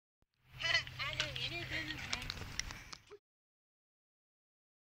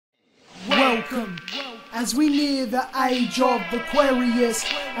As we near the age of Aquarius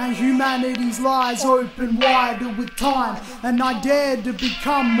and humanity's lies open wider with time, and I dare to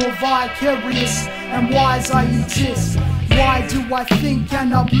become more vicarious and wise I exist. Why do I think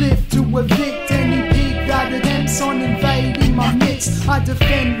and uplift to evict any pig that attempts on invading my midst? I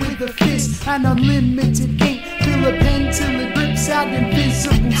defend with a fist and unlimited ink. Fill a pen till it rips out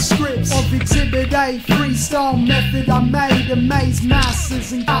invisible scripts of Exhibit A, freestyle method I made. Amaze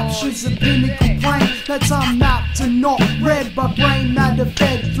masses and captures a pinnacle plane that's unmapped and not read by brain matter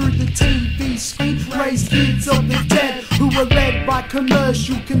fed through the TV screen. Raised kids of the dead who are led by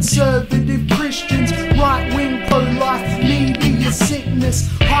commercial conservative Christians. Right-wing pro-life media sickness.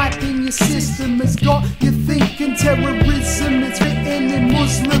 Hype in your system has got you thinking terrorism is written in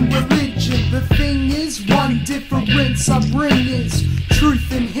Muslim religion. The thing is, one difference I bring is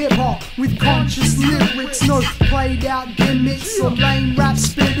truth in hip-hop with conscious lyrics. No played out gimmicks or lame rap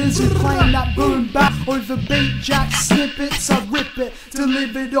spitters who claim that boom bap over beat jack snippets. I rip it,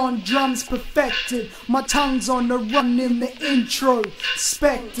 delivered on drums perfected. My tongue's on the run in the intro,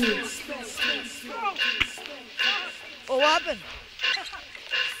 expected. What happened?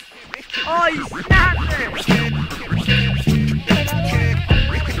 Oh, you snapped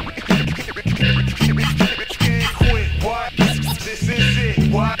it!